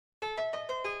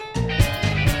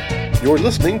You're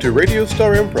listening to Radio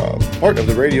Star Improv, part of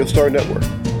the Radio Star Network.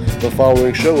 The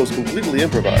following show is completely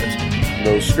improvised.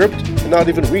 No script, and not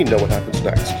even we know what happens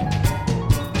next.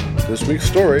 This week's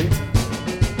story: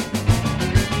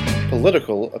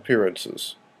 political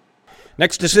appearances.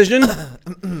 Next decision.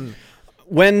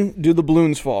 When do the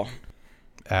balloons fall?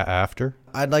 After?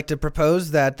 I'd like to propose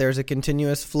that there's a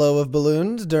continuous flow of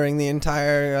balloons during the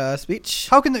entire speech.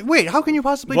 How can you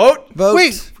possibly... Vote.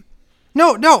 Wait.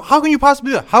 No, how can you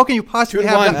possibly do that? How can you possibly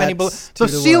have that many balloons? The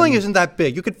ceiling isn't that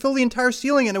big. You could fill the entire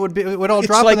ceiling and it would all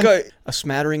drop. It's like a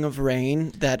smattering of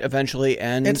rain that eventually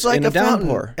ends in a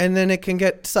downpour. And then it can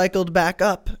get cycled back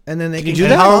up. And then they can do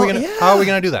that? How are we going to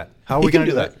do that? How are we going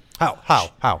to do that?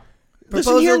 How?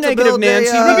 Listen here, negative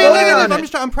Nancy.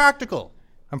 I'm practical.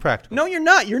 No, you're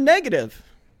not. You're negative.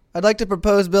 I'd like to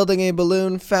propose building a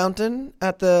balloon fountain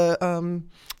at the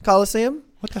Coliseum.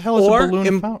 What the hell is a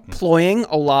balloon fountain? Employing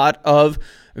a lot of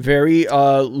very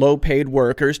low-paid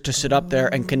workers to sit up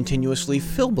there and continuously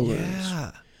fill balloons.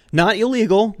 Yeah. Not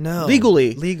illegal. No.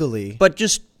 Legally. But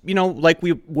just, like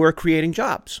we're creating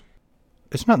jobs.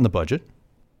 It's not in the budget.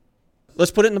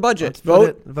 Let's put it in the budget.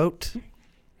 Vote.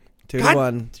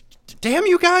 2-1. Damn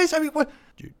you guys! I mean, what?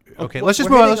 Okay, let's just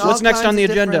move on. What's next on the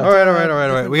agenda? All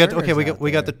right. We got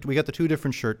the two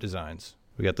different shirt designs.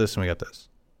 We got this and we got this.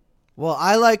 Well,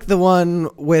 I like the one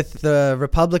with the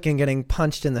Republican getting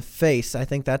punched in the face. I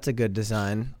think that's a good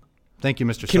design. Thank you,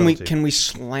 Mr. Can we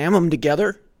slam them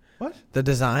together? What? The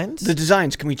designs? The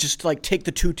designs. Can we just take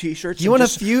the two T-shirts? You want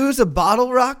to fuse a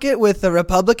bottle rocket with the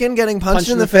Republican getting punched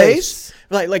in the face?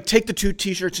 Like take the two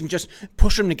T-shirts and just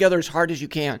push them together as hard as you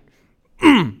can.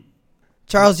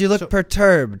 Charles, you look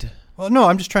perturbed. Well, no,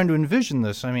 I'm just trying to envision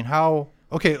this. I mean, how...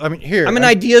 Okay, I mean, here... I'm an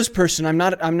ideas person. I'm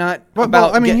not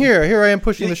here I am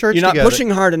pushing the shirts together. You're not pushing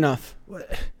hard enough.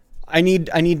 I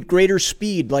need greater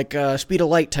speed, like speed of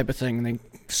light type of thing, and they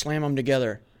slam them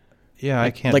together. Yeah,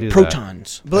 I can't do that. Like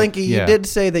protons. Blinky, you did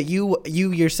say that you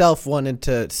yourself wanted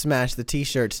to smash the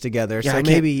T-shirts together, so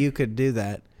maybe you could do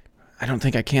that. I don't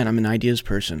think I can. I'm an ideas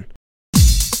person.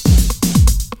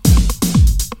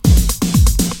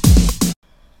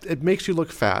 It makes you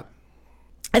look fat.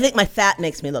 I think my fat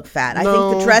makes me look fat. I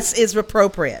think the dress is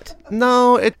appropriate.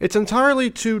 No, it's entirely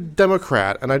too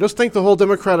Democrat, and I just think the whole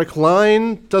Democratic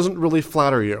line doesn't really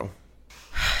flatter you.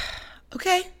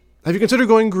 Okay. Have you considered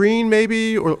going green,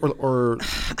 maybe, or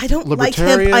I don't like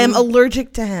hemp. I am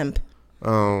allergic to hemp.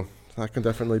 Oh, that can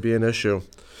definitely be an issue.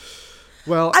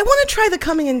 Well, I want to try the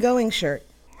coming and going shirt.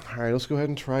 All right, let's go ahead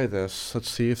and try this. Let's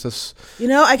see if this...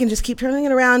 I can just keep turning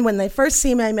it around. When they first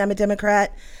see me, I'm a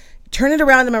Democrat. Turn it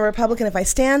around, I'm a Republican. If I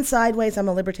stand sideways, I'm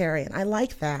a libertarian. I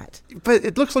like that. But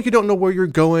it looks like you don't know where you're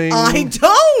going. I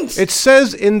don't! It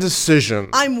says indecision.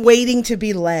 I'm waiting to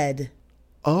be led.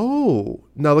 Oh.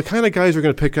 Now, the kind of guys who are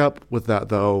going to pick up with that,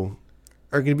 though,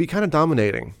 are going to be kind of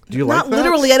dominating. Do you like that? Not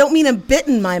literally. I don't mean a bit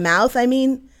in my mouth. I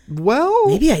mean... Well...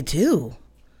 Maybe I do.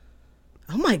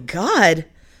 Oh, my God.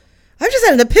 I've just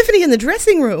had an epiphany in the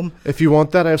dressing room. If you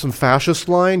want that, I have some fascist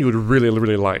line you would really,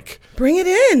 really like. Bring it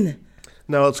in.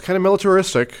 Now, it's kind of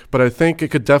militaristic, but I think it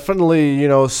could definitely,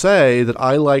 say that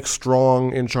I like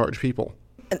strong, in-charge people.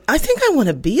 And I think I want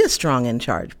to be a strong,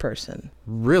 in-charge person.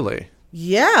 Really?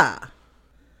 Yeah.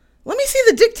 Let me see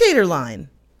the dictator line.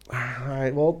 All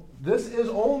right, well, this is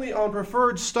only on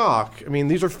preferred stock. I mean,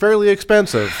 these are fairly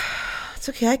expensive. It's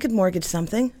okay, I could mortgage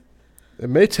something. It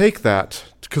may take that,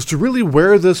 because to really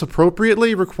wear this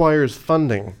appropriately requires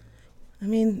funding. I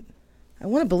mean, I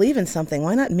want to believe in something.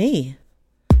 Why not me?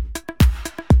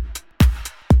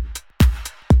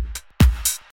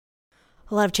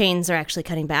 A lot of chains are actually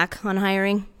cutting back on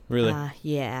hiring. Really?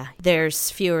 Yeah.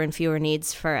 There's fewer and fewer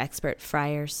needs for expert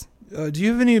fryers. Do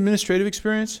you have any administrative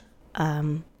experience?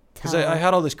 Because I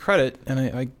had all this credit, and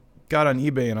I got on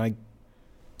eBay, and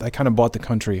I kind of bought the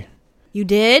country. You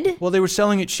did? Well, they were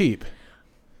selling it cheap.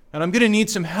 And I'm going to need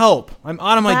some help. I'm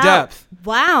out of my depth.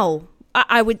 Wow.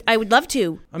 I would love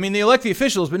to. I mean, they elect the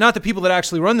officials, but not the people that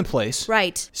actually run the place.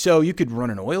 Right. So you could run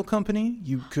an oil company.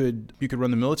 You could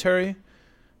run the military.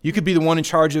 You could be the one in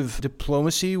charge of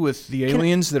diplomacy with the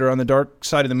aliens that are on the dark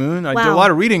side of the moon. I did a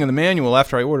lot of reading in the manual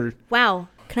after I ordered. Wow.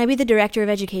 Can I be the director of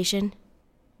education?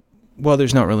 Well,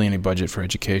 there's not really any budget for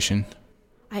education.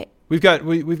 We've got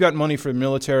money for the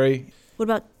military. What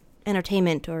about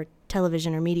entertainment or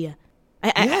television or media?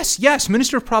 Yes,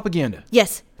 Minister of Propaganda.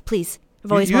 Yes, please.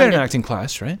 I've always you wanted had an acting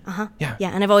class, right? Uh-huh. Yeah,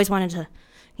 and I've always wanted to,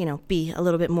 be a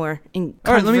little bit more in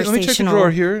all right, let me check the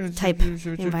drawer here. Type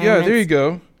environments. Yeah, there you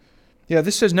go. Yeah,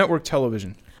 this says network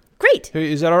television. Great.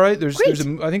 Hey, is that all right? Great.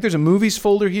 I think there's a movies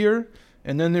folder here,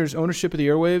 and then there's ownership of the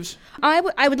airwaves. I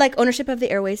would like ownership of the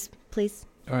airways, please.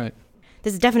 All right.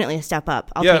 This is definitely a step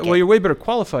up. I'll take it. Well, you're way better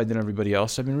qualified than everybody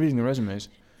else. I've been reading the resumes.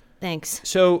 Thanks.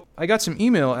 So I got some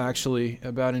email, actually,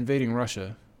 about invading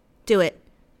Russia. Do it.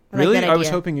 Really? Like that I was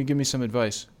idea. hoping you'd give me some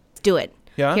advice. Do it.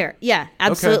 Yeah? Here. Yeah,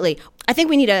 absolutely. Okay. I think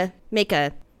we need to make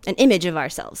an image of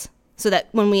ourselves so that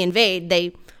when we invade,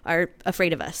 they are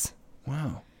afraid of us.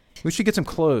 Wow. We should get some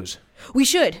clothes. We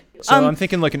should. So I'm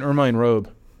thinking like an ermine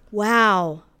robe.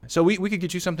 Wow. So we could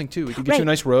get you something, too. We could get you a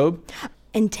nice robe.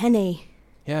 Antennae.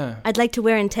 Yeah. I'd like to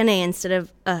wear antennae instead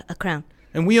of a crown.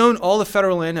 And we own all the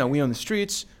federal land now. We own the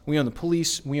streets. We own the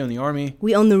police. We own the army.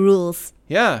 We own the rules.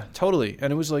 Yeah, totally.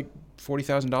 And it was like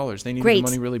 $40,000. They needed the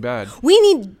money really bad. We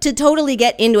need to totally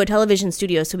get into a television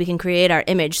studio so we can create our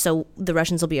image so the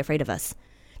Russians will be afraid of us.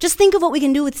 Just think of what we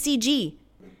can do with CG.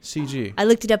 CG. I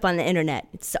looked it up on the internet.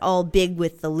 It's all big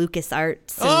with the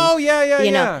LucasArts.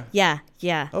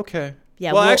 Yeah. Okay.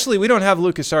 Yeah. Well, actually, we don't have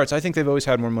LucasArts. I think they've always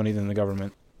had more money than the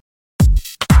government.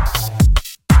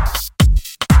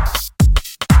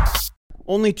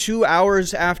 Only 2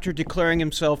 hours after declaring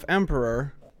himself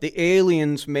emperor, the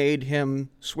aliens made him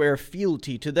swear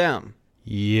fealty to them.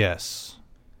 Yes.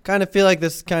 Kind of feel like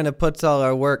this kind of puts all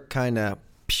our work kind of...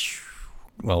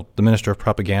 Well, the Minister of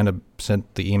Propaganda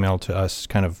sent the email to us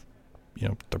kind of,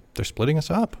 they're splitting us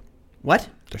up. What?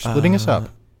 They're splitting us up.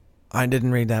 I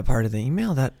didn't read that part of the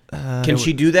email. Can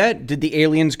she do that? Did the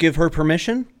aliens give her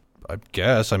permission? I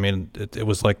guess. I mean, it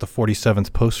was like the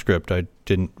 47th postscript. I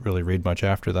didn't really read much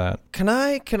after that. Can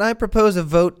I propose a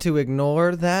vote to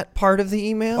ignore that part of the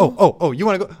email? Oh, you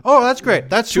want to go? Oh, that's great.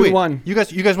 That's sweet. 2-1.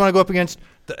 You guys want to go up against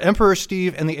the Emperor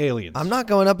Steve and the aliens? I'm not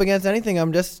going up against anything.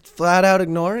 I'm just flat out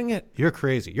ignoring it. You're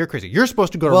crazy. You're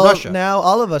supposed to go to Russia. Well, now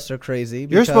all of us are crazy.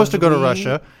 You're supposed to go to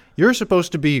Russia. You're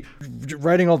supposed to be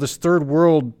writing all this third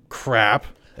world crap.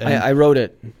 I wrote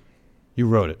it. You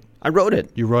wrote it. I wrote it.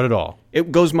 You wrote it all.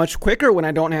 It goes much quicker when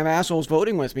I don't have assholes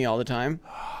voting with me all the time.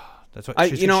 That's what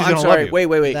I'm sorry.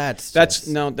 Wait. That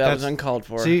was uncalled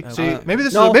for. See, maybe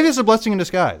this is a blessing in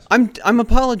disguise. I'm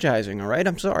apologizing. All right,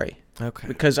 I'm sorry. Okay.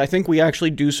 Because I think we actually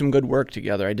do some good work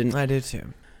together. I do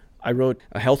too. I wrote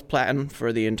a health plan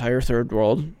for the entire third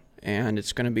world, and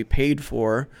it's going to be paid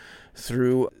for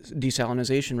through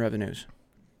desalinization revenues.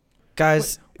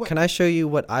 Guys, can I show you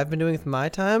what I've been doing with my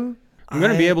time? I'm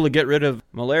going to be able to get rid of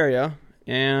malaria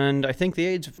and I think the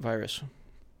AIDS virus.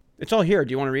 It's all here.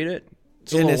 Do you want to read it?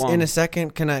 It's in a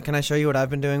second. Can I show you what I've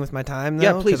been doing with my time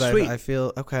though? Yeah, please. Sweet. I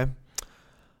feel okay.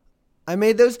 I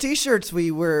made those T-shirts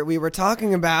we were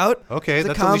talking about. Okay, it's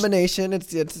a combination.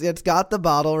 It's got the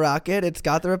bottle rocket. It's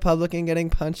got the Republican getting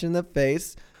punched in the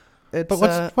face. But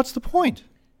what's the point?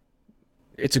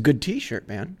 It's a good T-shirt,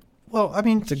 man. Well, I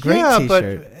mean, it's a great T-shirt. But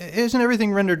isn't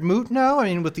everything rendered moot now? I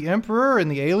mean, with the Emperor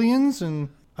and the aliens, and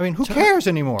I mean, who cares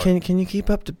anymore? Can you keep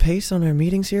up to pace on our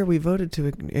meetings here? We voted to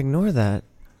ignore that.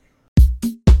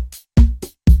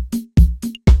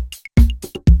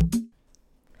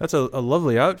 That's a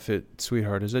lovely outfit,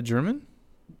 sweetheart. Is that German?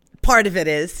 Part of it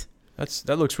is.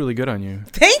 That looks really good on you.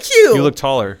 Thank you. You look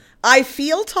taller. I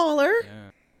feel taller.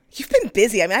 Yeah. You've been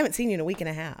busy. I mean, I haven't seen you in a week and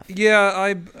a half.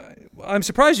 Yeah, I'm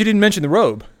surprised you didn't mention the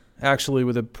robe. Actually,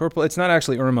 with the purple, it's not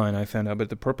actually ermine, I found out, but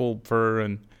the purple fur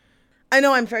and... I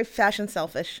know, I'm very fashion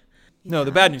selfish. No,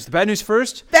 the bad news. The bad news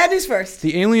first. Bad news first.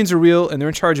 The aliens are real, and they're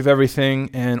in charge of everything,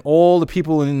 and all the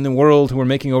people in the world who are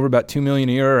making over about $2 million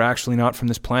a year are actually not from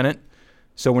this planet,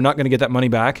 so we're not going to get that money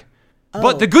back. Oh.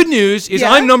 But the good news is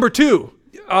I'm number 2.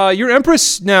 You're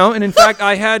Empress now, and in fact,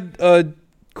 I had a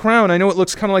crown. I know it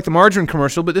looks kind of like the margarine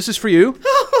commercial, but this is for you.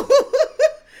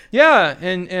 Yeah,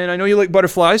 and I know you like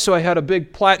butterflies, so I had a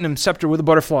big platinum scepter with a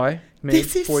butterfly made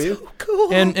for you. This is so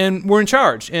cool. And we're in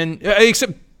charge, and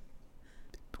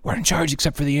we're in charge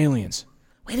except for the aliens.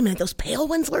 Wait a minute, those pale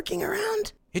ones lurking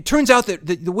around? It turns out that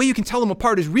the way you can tell them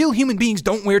apart is real human beings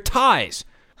don't wear ties.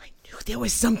 I knew there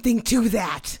was something to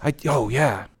that. Oh,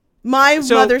 yeah. My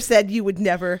mother said you would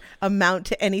never amount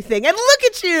to anything, and look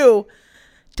at you!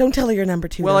 Don't tell her you're number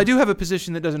 2. Well, though. I do have a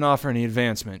position that doesn't offer any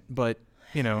advancement, but...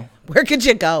 You know. Where could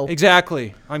you go?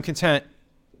 Exactly. I'm content.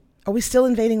 Are we still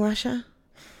invading Russia?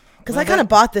 Because I kind of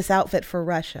bought this outfit for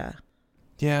Russia.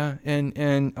 Yeah,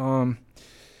 and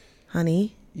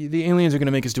honey? The aliens are going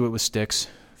to make us do it with sticks.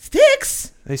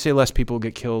 Sticks? They say less people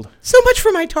get killed. So much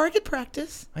for my target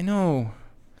practice. I know.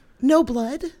 No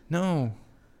blood? No.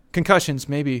 Concussions,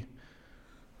 maybe.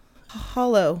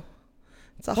 Hollow.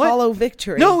 It's a hollow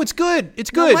victory. No, it's good.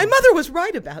 It's good. No, my mother was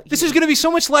right about you. This is going to be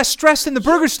so much less stress than the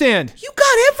burger stand. You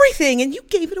got everything, and you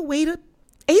gave it away to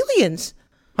aliens.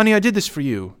 Honey, I did this for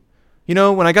you. You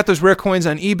know, when I got those rare coins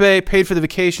on eBay, paid for the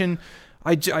vacation,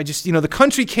 I just, the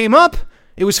country came up.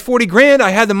 It was $40,000. I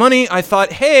had the money. I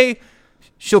thought, hey,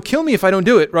 she'll kill me if I don't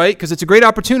do it, right? Because it's a great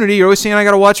opportunity. You're always saying I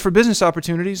got to watch for business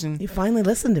opportunities, and You finally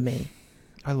listened to me.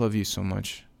 I love you so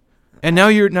much. And now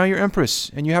you're Empress,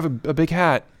 and you have a big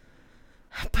hat.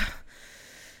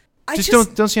 Just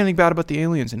don't say anything bad about the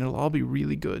aliens, and it'll all be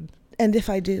really good. And if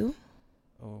I do?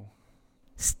 Oh.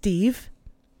 Steve,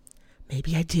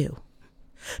 maybe I do.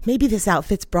 Maybe this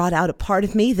outfit's brought out a part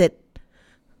of me that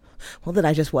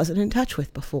I just wasn't in touch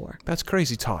with before. That's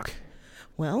crazy talk.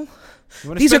 Well, you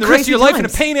want to spend the rest of your life in a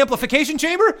pain amplification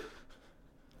chamber?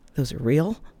 Those are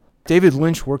real? David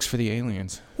Lynch works for the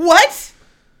aliens. What?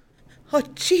 Oh,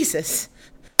 Jesus.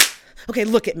 Okay,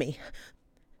 look at me.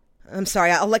 I'm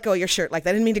sorry, I'll let go of your shirt like that.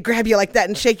 I didn't mean to grab you like that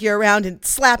and shake you around and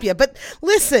slap you. But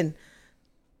listen,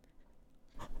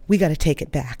 we got to take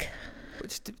it back.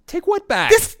 Take what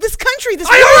back? This country, this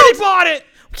I world. already bought it!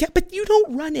 Yeah, but you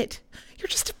don't run it. You're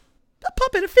just a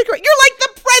puppet, a figure. You're like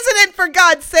the president, for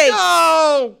God's sake.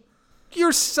 No!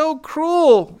 You're so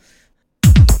cruel.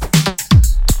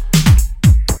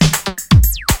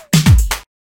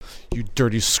 You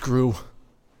dirty screw.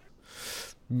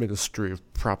 Ministry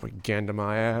of Propaganda,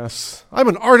 my ass. I'm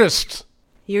an artist.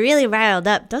 You're really riled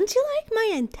up. Don't you like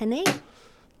my antennae?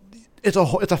 It's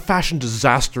a fashion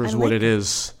disaster is what it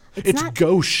is. It's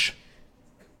gauche.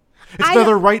 It's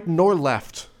neither right nor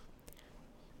left.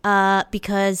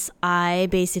 Because I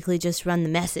basically just run the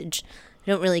message.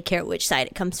 I don't really care which side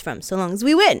it comes from, so long as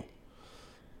we win.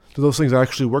 Do those things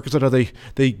actually work? Is that how they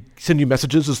send you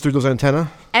messages is through those antennae?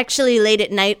 Actually, late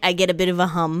at night, I get a bit of a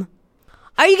hum.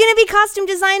 Are you going to be costume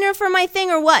designer for my thing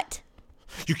or what?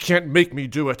 You can't make me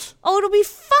do it. Oh, it'll be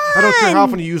fun. I don't care how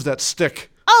often you use that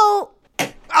stick. Oh.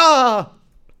 Ah!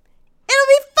 It'll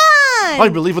be fun. I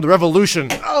believe in the revolution.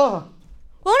 Won't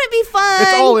it be fun?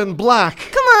 It's all in black.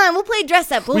 Come on, we'll play dress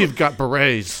up. We've got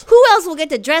berets. Who else will get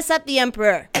to dress up the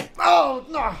emperor? Oh,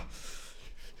 no.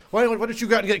 Why don't you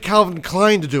go out and get Calvin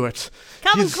Klein to do it?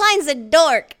 Calvin Klein's a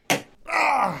dork.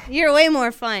 You're way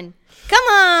more fun. Come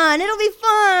on, it'll be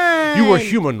fun. You were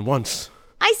human once.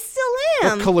 I still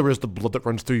am. What color is the blood that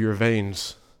runs through your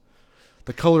veins?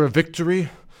 The color of victory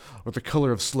or the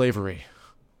color of slavery?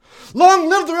 Long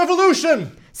live the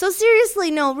revolution! So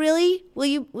seriously, no, really? Will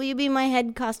you be my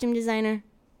head costume designer?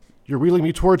 You're wheeling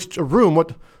me towards a room.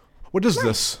 What is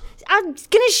this? I'm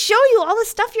gonna show you all the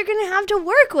stuff you're gonna have to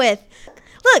work with.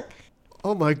 Look.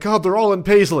 Oh my God, they're all in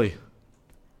paisley.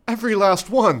 Every last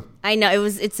one. I know,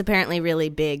 it's apparently really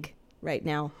big right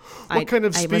now. What kind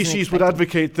of species would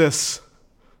advocate this?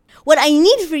 What I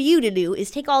need for you to do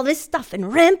is take all this stuff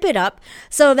and ramp it up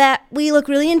so that we look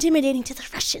really intimidating to the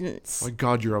Russians. My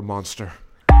God, you're a monster.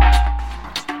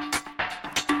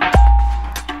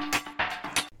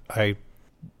 I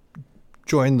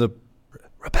joined the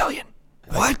rebellion.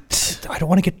 What? I don't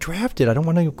want to get drafted. I don't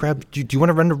want to grab... Do you want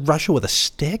to run to Russia with a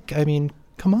stick? I mean,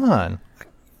 come on.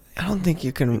 I don't think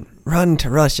you can run to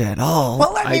Russia at all.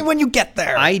 Well, I mean, when you get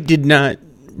there. I did not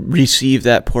receive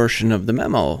that portion of the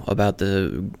memo about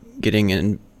the getting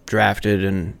in drafted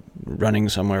and running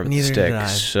somewhere with Neither did I.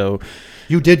 sticks. So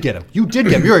You did get him.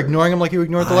 You're ignoring him like you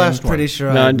ignored the last I'm pretty one.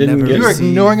 sure No, I I didn't never get- You were received-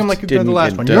 ignoring him like you ignored the didn't last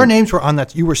get one. done. Your names were on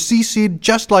that. You were CC'd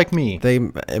just like me.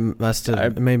 It must have I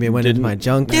maybe went into didn't- my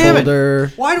junk Damn it.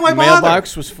 folder, Why do I bother?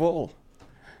 mailbox was full.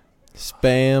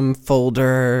 spam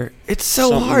folder. It's so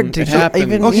Something- hard to it get happened.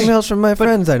 even Okay, emails from my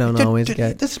friends. I don't always But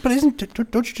get.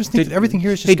 don't you just think that everything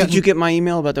here is just Hey, gotten did you get my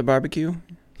email about the barbecue?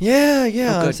 Yeah,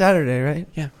 Oh, on good. Saturday, right?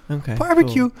 Yeah. Okay.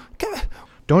 barbecue? God,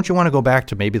 don't you want to go back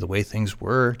to maybe the way things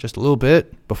were just a little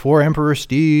bit before Emperor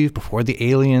Steve, before the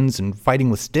aliens and fighting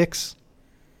with sticks?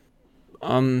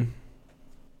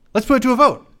 Let's put it to a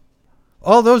vote.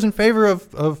 All those in favor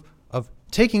of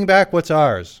taking back what's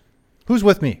ours. Who's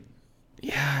with me?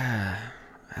 Yeah.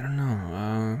 I don't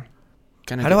know.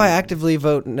 How do I actively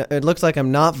vote? It looks like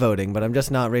I'm not voting, but I'm just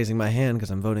not raising my hand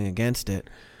because I'm voting against it.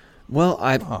 Well,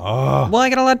 I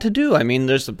got a lot to do. I mean,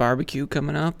 there's the barbecue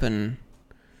coming up, and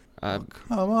Come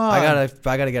on. I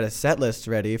gotta get a set list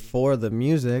ready for the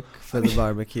music for the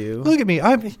barbecue. Look at me.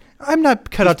 I'm not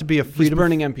cut out to be a he's freedom.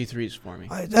 burning MP3s for me.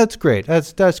 That's great.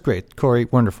 That's great, Corey.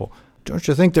 Wonderful. Don't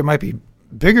you think there might be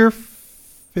bigger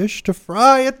fish to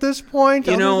fry at this point?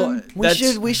 You other know,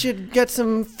 than- We should get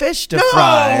some fish to No!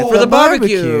 fry For the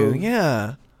barbecue.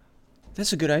 Yeah.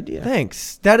 That's a good idea.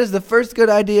 Thanks. That is the first good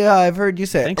idea I've heard you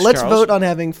say. Thanks, Let's Charles. vote on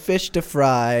having fish to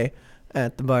fry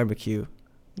at the barbecue.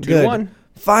 2-1.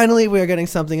 Finally, we are getting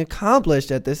something accomplished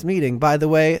at this meeting. By the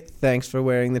way, thanks for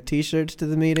wearing the T-shirts to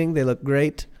the meeting. They look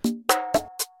great.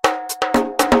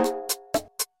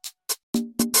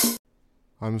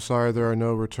 I'm sorry there are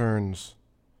no returns.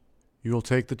 You will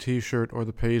take the T-shirt or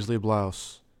the paisley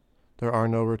blouse. There are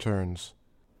no returns.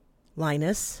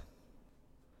 Linus,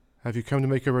 Have you come to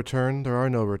make a return? There are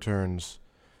no returns.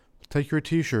 Take your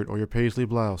t-shirt or your paisley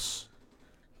blouse.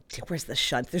 Where's the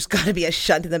shunt? There's got to be a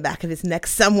shunt in the back of his neck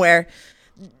somewhere.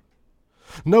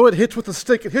 No, it hits with the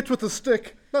stick. It hits with the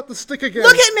stick. Not the stick again.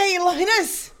 Look at me,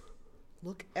 Linus!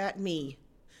 Look at me.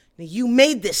 Now, you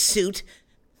made this suit.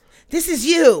 This is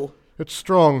you. It's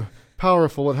strong,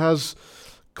 powerful. It has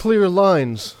clear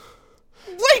lines.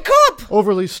 Wake up!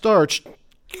 Overly starched.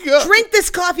 Drink this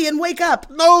coffee and wake up.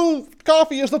 No!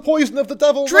 Coffee is the poison of the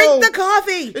devil. Drink no. the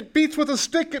coffee. It beats with a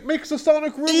stick. It makes the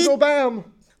sonic room go bam.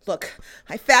 Look,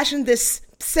 I fashioned this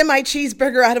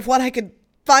semi-cheeseburger out of what I could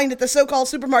find at the so-called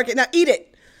supermarket. Now eat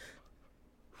it.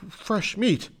 Fresh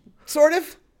meat. Sort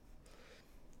of.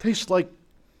 Tastes like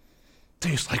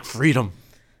freedom.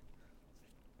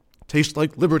 Tastes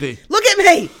like liberty. Look at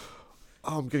me.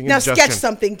 Oh, I'm getting Now indigestion. sketch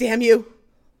something, damn you.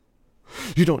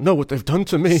 You don't know what they've done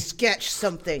to me. Sketch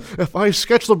something. If I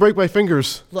sketch, they'll break my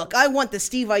fingers. Look, I want the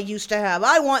Steve I used to have.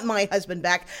 I want my husband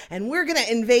back, and we're going to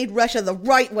invade Russia the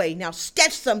right way. Now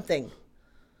sketch something.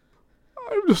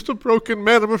 I'm just a broken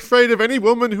man. I'm afraid of any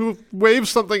woman who waves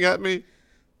something at me.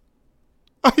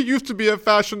 I used to be a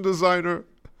fashion designer.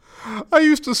 I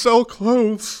used to sell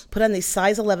clothes. Put on these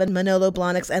size 11 Manolo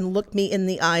Blahniks and look me in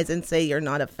the eyes and say you're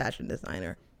not a fashion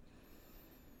designer.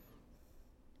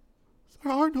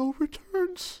 There are no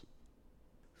returns.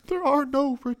 There are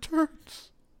no returns.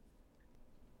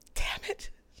 Damn it.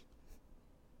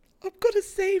 I'm going to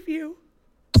save you.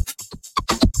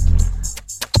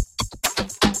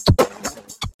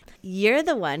 You're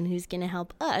the one who's going to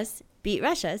help us beat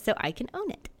Russia so I can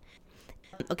own it.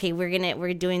 Okay,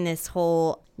 we're doing this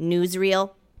whole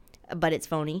newsreel, but it's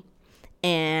phony.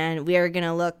 And we are going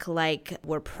to look like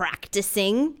we're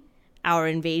practicing our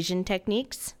invasion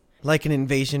techniques. Like an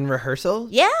invasion rehearsal?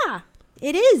 Yeah,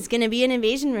 it is going to be an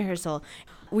invasion rehearsal.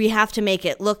 We have to make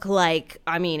it look like,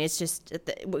 it's just,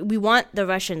 we want the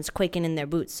Russians quaking in their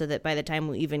boots so that by the time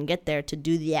we even get there to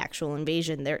do the actual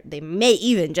invasion, they may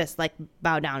even just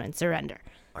bow down and surrender.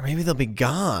 Or maybe they'll be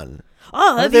gone.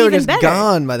 Oh, that'd be they were even just better.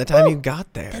 gone by the time you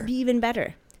got there. That'd be even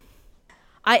better.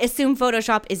 I assume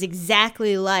Photoshop is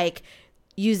exactly like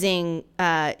using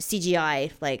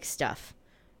CGI stuff,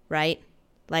 right?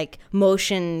 Like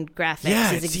motion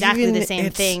graphics is exactly the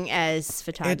same thing as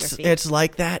photography. It's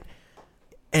like that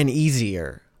and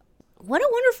easier. What a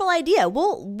wonderful idea.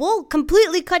 We'll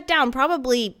completely cut down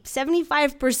probably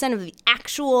 75% of the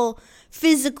actual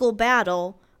physical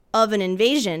battle of an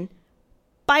invasion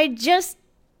by just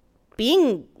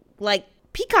being like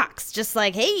peacocks, just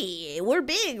like, hey, we're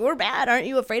big, we're bad, aren't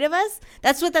you afraid of us?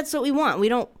 That's what we want. We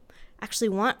don't actually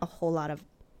want a whole lot of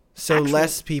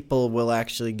less people will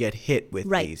actually get hit with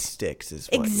these sticks is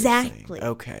what exactly. You're saying.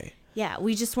 Okay. Yeah,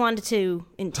 we just wanted to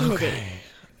intimidate.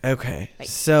 Okay.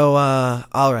 So,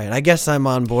 all right. I guess I'm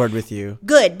on board with you.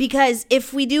 Good, because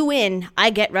if we do win,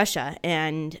 I get Russia,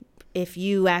 and if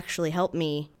you actually help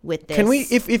me with this, can we?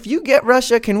 If you get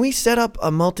Russia, can we set up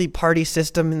a multi-party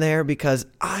system there? Because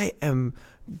I am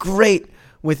great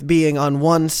with being on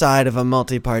one side of a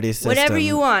multi-party system. Whatever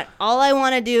you want. All I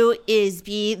want to do is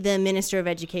be the Minister of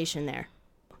Education there.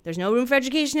 There's no room for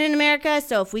education in America,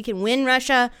 so if we can win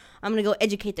Russia, I'm going to go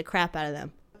educate the crap out of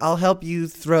them. I'll help you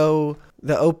throw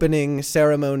the opening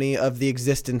ceremony of the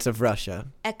existence of Russia.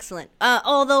 Excellent.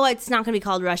 Although it's not going to be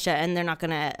called Russia, and they're not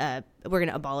going to, we're going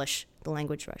to abolish the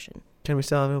language Russian. Can we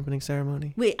still have an opening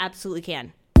ceremony? We absolutely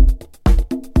can.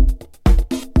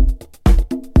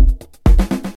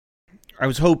 I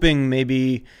was hoping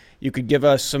maybe you could give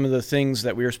us some of the things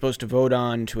that we were supposed to vote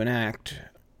on to enact,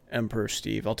 Emperor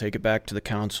Steve. I'll take it back to the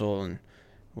council and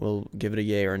we'll give it a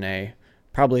yay or nay.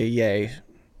 Probably a yay,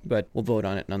 but we'll vote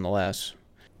on it nonetheless.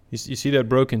 You see that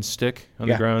broken stick on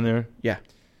the ground there? Yeah.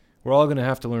 We're all going to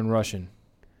have to learn Russian.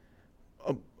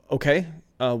 Okay.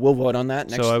 We'll vote on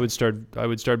that next. So I would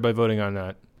start by voting on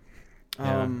that.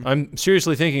 I'm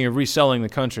seriously thinking of reselling the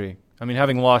country. I mean,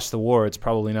 having lost the war, it's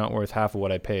probably not worth half of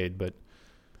what I paid, but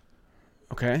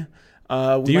okay.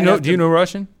 Do you know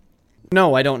Russian?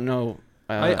 No, I don't know.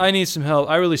 I need some help.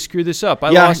 I really screwed this up. I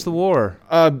lost the war.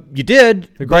 You did.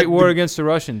 The Great War against the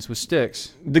Russians with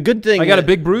sticks. The good thing I got a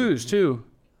big bruise too.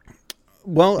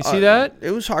 Well, you see that?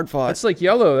 It was hard fought. That's like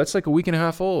yellow. That's like a week and a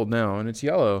half old now, and it's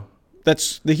yellow.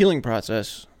 That's the healing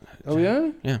process. Oh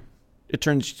yeah? Yeah. It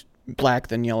turns black,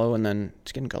 then yellow, and then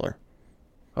skin color.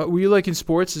 Were you like in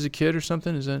sports as a kid or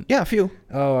something? Is that? Yeah, a few.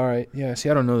 Oh, all right. Yeah. See,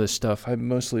 I don't know this stuff. I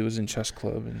mostly was in chess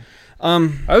club, and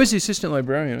I was the assistant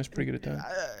librarian. I was pretty good at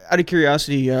that. Out of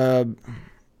curiosity, I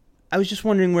was just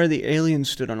wondering where the aliens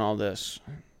stood on all this.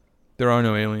 There are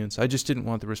no aliens. I just didn't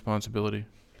want the responsibility.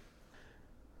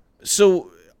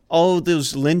 So, all of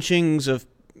those lynchings of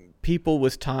people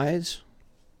with ties?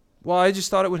 Well, I just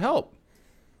thought it would help.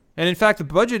 And in fact, the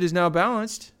budget is now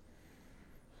balanced.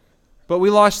 But we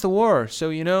lost the war. So,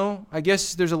 I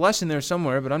guess there's a lesson there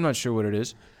somewhere, but I'm not sure what it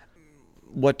is.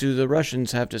 What do the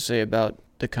Russians have to say about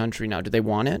the country now? Do they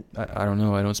want it? I don't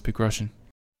know. I don't speak Russian.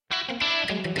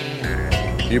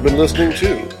 You've been listening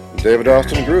to David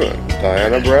Austin Gruen,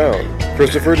 Diana Brown,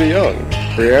 Christopher DeYoung,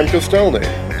 Brianne Costelny,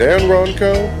 Dan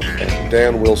Ronco, and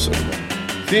Dan Wilson.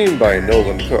 Theme by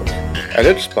Nolan Cook.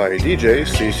 Edits by DJ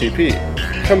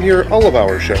CCP. Come hear all of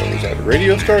our shows at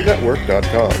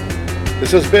RadiostarNetwork.com.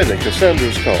 This has been a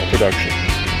Cassandra's Call production.